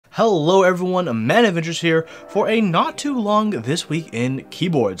Hello everyone, Man Adventures here for a not too long This Week in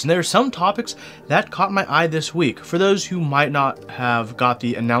Keyboards. And there are some topics that caught my eye this week. For those who might not have got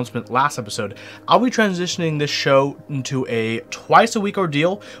the announcement last episode, I'll be transitioning this show into a twice-a-week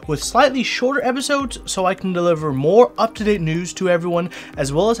ordeal with slightly shorter episodes so I can deliver more up-to-date news to everyone,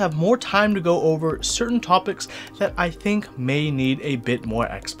 as well as have more time to go over certain topics that I think may need a bit more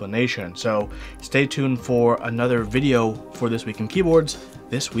explanation. So stay tuned for another video for This Week in Keyboards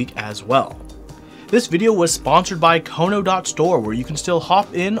this week as well. This video was sponsored by Kendo.store, where you can still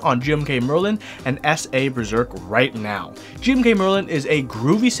hop in on GMK Merlin and SA Berserk right now. GMK Merlin is a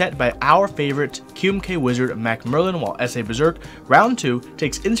groovy set by our favorite QMK wizard Mac Merlin, while SA Berserk Round 2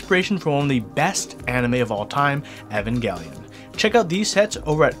 takes inspiration from one of the best anime of all time, Evangelion. Check out these sets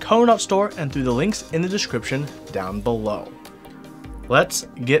over at Kendo.store and through the links in the description down below. Let's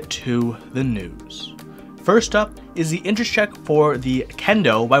get to the news. First up is the interest check for the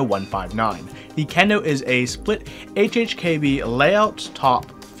Kendo by 159. The Kendo is a split HHKB layout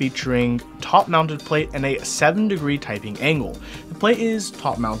top featuring top-mounted plate and a 7-degree typing angle. The plate is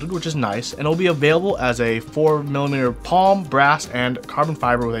top-mounted, which is nice, and it will be available as a 4mm palm, brass, and carbon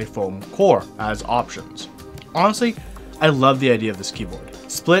fiber with a foam core as options. Honestly, I love the idea of this keyboard.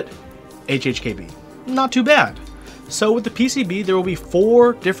 Split HHKB. Not too bad. So with the PCB, there will be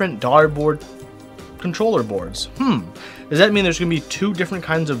 4 different daughter board controller boards. Does that mean there's going to be 2 different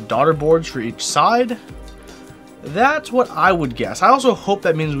kinds of daughter boards for each side? That's what I would guess. I also hope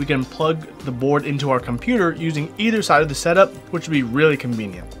that means we can plug the board into our computer using either side of the setup, which would be really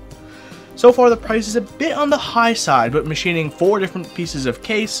convenient. So far the price is a bit on the high side, but machining 4 different pieces of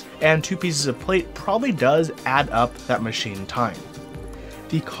case and 2 pieces of plate probably does add up that machine time.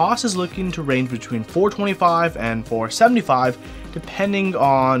 The cost is looking to range between $425 and $475 depending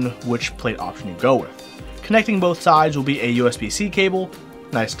on which plate option you go with. Connecting both sides will be a USB-C cable.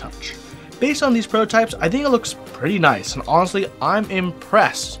 Nice touch. Based on these prototypes, I think it looks pretty nice, and honestly, I'm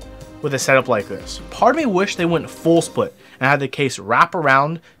impressed with a setup like this. Part of me wished they went full split and had the case wrap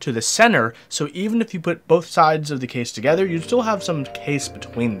around to the center, so even if you put both sides of the case together, you'd still have some case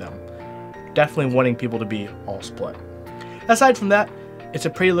between them. Definitely wanting people to be all split. Aside from that, it's a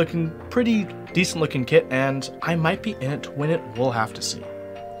pretty decent looking kit, and I might be in it to win it. We'll have to see.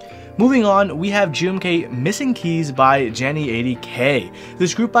 Moving on, we have GMK Missing Keys by G81-Sav.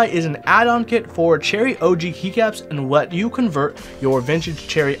 This group buy is an add-on kit for Cherry OG keycaps and let you convert your vintage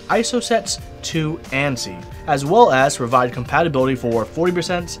Cherry ISO sets to ANSI, as well as provide compatibility for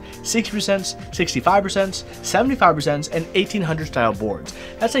 40%, 60%, 65%, 75%, and 1800 style boards.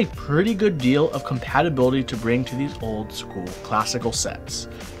 That's a pretty good deal of compatibility to bring to these old school classical sets.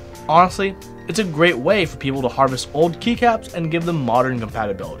 Honestly, it's a great way for people to harvest old keycaps and give them modern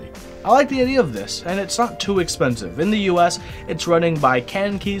compatibility. I like the idea of this, and it's not too expensive. In the US, it's running by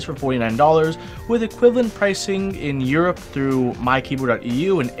Canon Keys for $49, with equivalent pricing in Europe through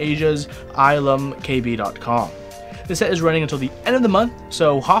mykeyboard.eu and Asia's ilumkb.com. The set is running until the end of the month,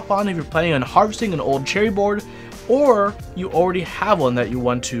 so hop on if you're planning on harvesting an old Cherry board, or you already have one that you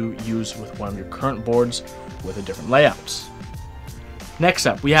want to use with one of your current boards with a different layouts. Next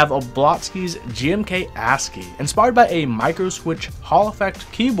up, we have Oblotsky's GMK Ascii, inspired by a micro-switch Hall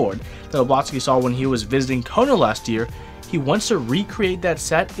effect keyboard that Oblotsky saw when he was visiting Kona last year. He wants to recreate that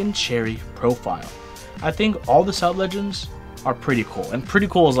set in Cherry profile. I think all the sub-legends are pretty cool, and pretty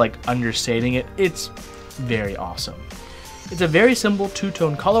cool is like understating it. It's very awesome. It's a very simple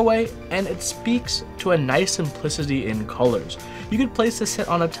 2-tone colorway, and it speaks to a nice simplicity in colors. You could place this set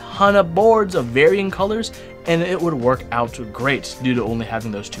on a ton of boards of varying colors, and it would work out great due to only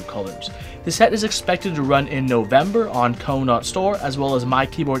having those 2 colors. The set is expected to run in November on Kendo.store, as well as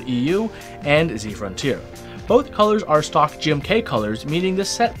mykeyboard.eu and Z Frontier. Both colors are stock GMK colors, meaning this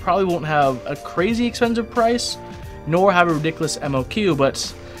set probably won't have a crazy expensive price, nor have a ridiculous MOQ,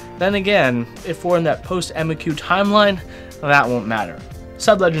 but then again, if we're in that post-MOQ timeline, that won't matter.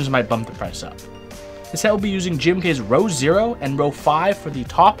 Sub-legends might bump the price up. The set will be using GMK's row 0 and row 5 for the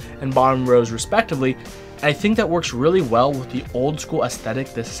top and bottom rows respectively, and I think that works really well with the old school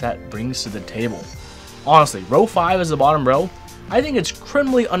aesthetic this set brings to the table. Honestly, row 5 as the bottom row, I think it's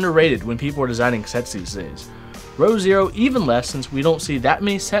criminally underrated when people are designing sets these days. Row 0 even less, since we don't see that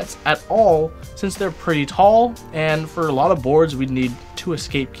many sets at all since they're pretty tall, and for a lot of boards we'd need 2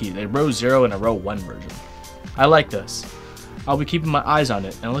 escape keys, a row 0 and a row 1 version. I like this. I'll be keeping my eyes on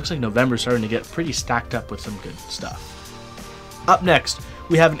it, and it looks like November's starting to get pretty stacked up with some good stuff. Up next,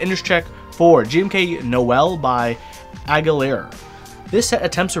 we have an interest check for GMK Noel by Aguilera. This set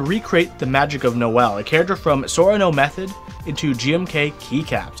attempts to recreate the magic of Noel, a character from Sora No Method, into GMK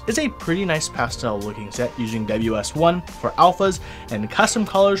Keycaps. It's a pretty nice pastel looking set using WS1 for alphas and custom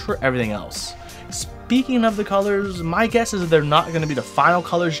colors for everything else. Speaking of the colors, my guess is that they're not going to be the final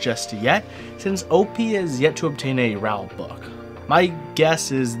colors just yet, since OP is yet to obtain a RAL book. My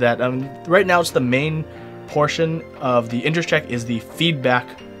guess is that right now it's the main portion of the interest check is the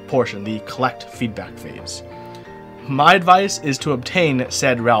feedback portion, the collect feedback phase. My advice is to obtain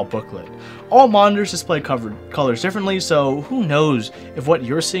said RAL booklet. All monitors display colors differently, so who knows if what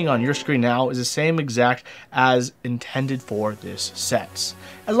you're seeing on your screen now is the same exact as intended for this set.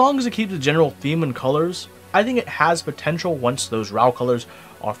 As long as it keeps the general theme and colors, I think it has potential once those RAL colors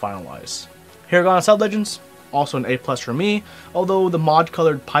are finalized. Hiragan Legends, also an A+ for me, although the mod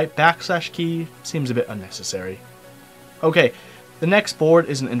colored pipe backslash key seems a bit unnecessary. Okay, the next board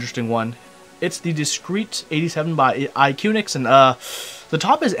is an interesting one. It's the Discrete87 by IQUNIX, and the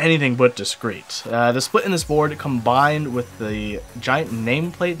top is anything but discrete. The split in this board, combined with the giant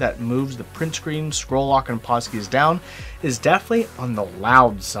nameplate that moves the print screen, scroll lock, and pause keys down, is definitely on the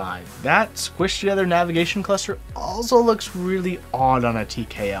loud side. That squished together navigation cluster also looks really odd on a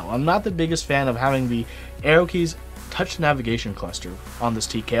TKL. I'm not the biggest fan of having the arrow keys touch the navigation cluster on this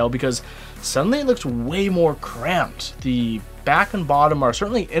TKL because suddenly it looks way more cramped. The back and bottom are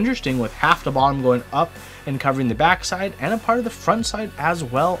certainly interesting, with half the bottom going up and covering the back side, and a part of the front side as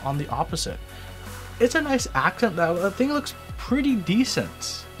well on the opposite. It's a nice accent. That thing looks pretty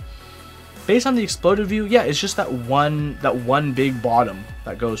decent. Based on the exploded view, yeah, it's just that one big bottom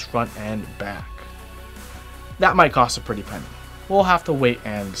that goes front and back. That might cost a pretty penny. We'll have to wait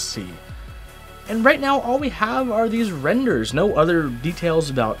and see. And right now, all we have are these renders. No other details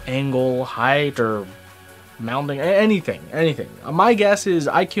about angle, height, or mounting, anything. My guess is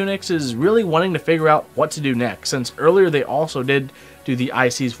IQUNIX is really wanting to figure out what to do next, since earlier they also did do the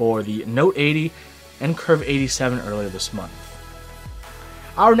ICs for the Note 80 and Curve 87 earlier this month.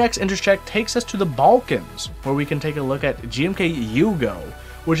 Our next interest check takes us to the Balkans, where we can take a look at GMK Yugo,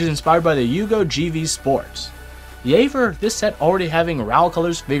 which is inspired by the Yugo GV Sports. Yay for this set already having RAL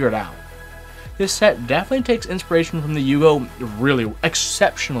colors figured out. This set definitely takes inspiration from the Yugo really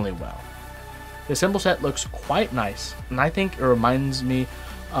exceptionally well. The simple set looks quite nice, and I think it reminds me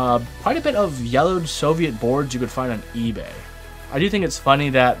quite a bit of yellowed Soviet boards you could find on eBay. I do think it's funny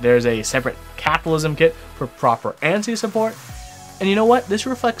that there's a separate capitalism kit for proper ANSI support, and you know what? This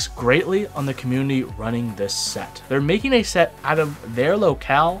reflects greatly on the community running this set. They're making a set out of their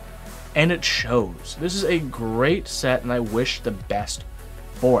locale, and it shows. This is a great set, and I wish the best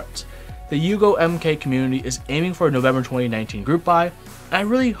for it. The Yugo MK community is aiming for a November 2019 group buy, and I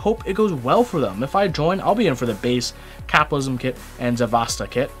really hope it goes well for them. If I join, I'll be in for the base, Capitalism kit, and Zavasta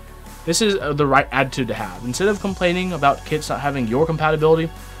kit. This is the right attitude to have. Instead of complaining about kits not having your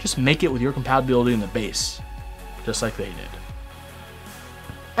compatibility, just make it with your compatibility in the base, just like they did.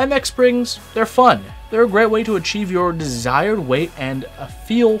 MX Springs, they're fun. They're a great way to achieve your desired weight and a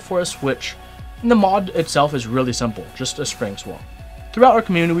feel for a switch, and the mod itself is really simple, just a spring swap. Throughout our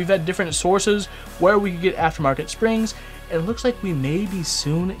community, we've had different sources where we could get aftermarket springs, and it looks like we may be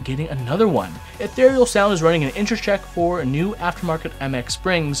soon getting another one. Ethereal Sound is running an interest check for a new aftermarket MX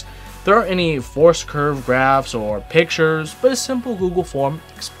Springs. There aren't any force curve graphs or pictures, but a simple Google form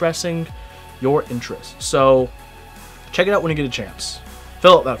expressing your interest. So check it out when you get a chance.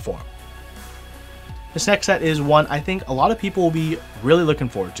 Fill out that form. This next set is one I think a lot of people will be really looking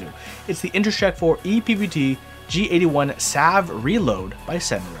forward to. It's the interest check for ePBT G81-Sav Reload by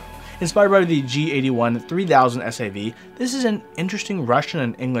Kendo. Inspired by the G81-3000 SAV, this is an interesting Russian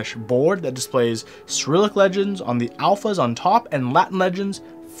and English board that displays Cyrillic legends on the alphas on top and Latin legends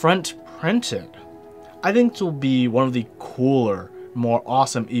front printed. I think this will be one of the cooler, more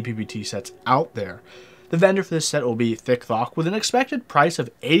awesome ePBT sets out there. The vendor for this set will be Thick Thok, with an expected price of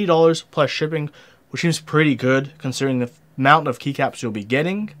 $80 plus shipping, which seems pretty good considering the amount of keycaps you'll be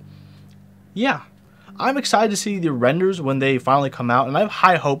getting. Yeah, I'm excited to see the renders when they finally come out, and I have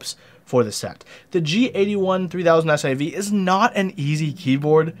high hopes for the set. The G81-3000 SAV is not an easy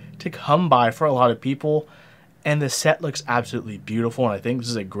keyboard to come by for a lot of people, and the set looks absolutely beautiful, and I think this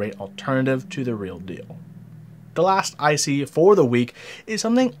is a great alternative to the real deal. The last IC for the week is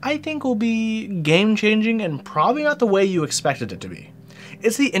something I think will be game-changing and probably not the way you expected it to be.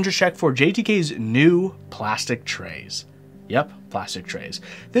 It's the interest check for JTK's new plastic trays. Yep, plastic trays.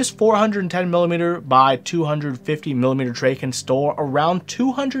 This 410mm by 250mm tray can store around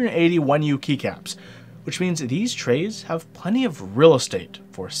 280 1U keycaps, which means these trays have plenty of real estate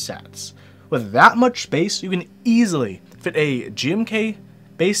for sets. With that much space, you can easily fit a GMK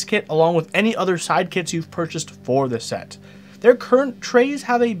base kit along with any other side kits you've purchased for the set. Their current trays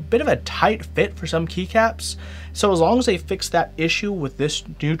have a bit of a tight fit for some keycaps, so as long as they fix that issue with this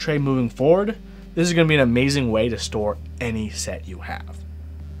new tray moving forward, this is going to be an amazing way to store any set you have.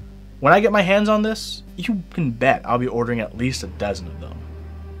 When I get my hands on this, you can bet I'll be ordering at least a dozen of them.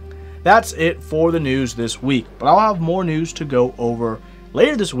 That's it for the news this week, but I'll have more news to go over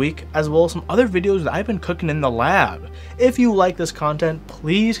later this week, as well as some other videos that I've been cooking in the lab. If you like this content,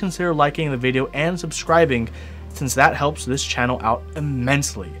 please consider liking the video and subscribing, since that helps this channel out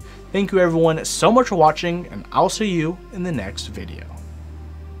immensely. Thank you everyone so much for watching, and I'll see you in the next video.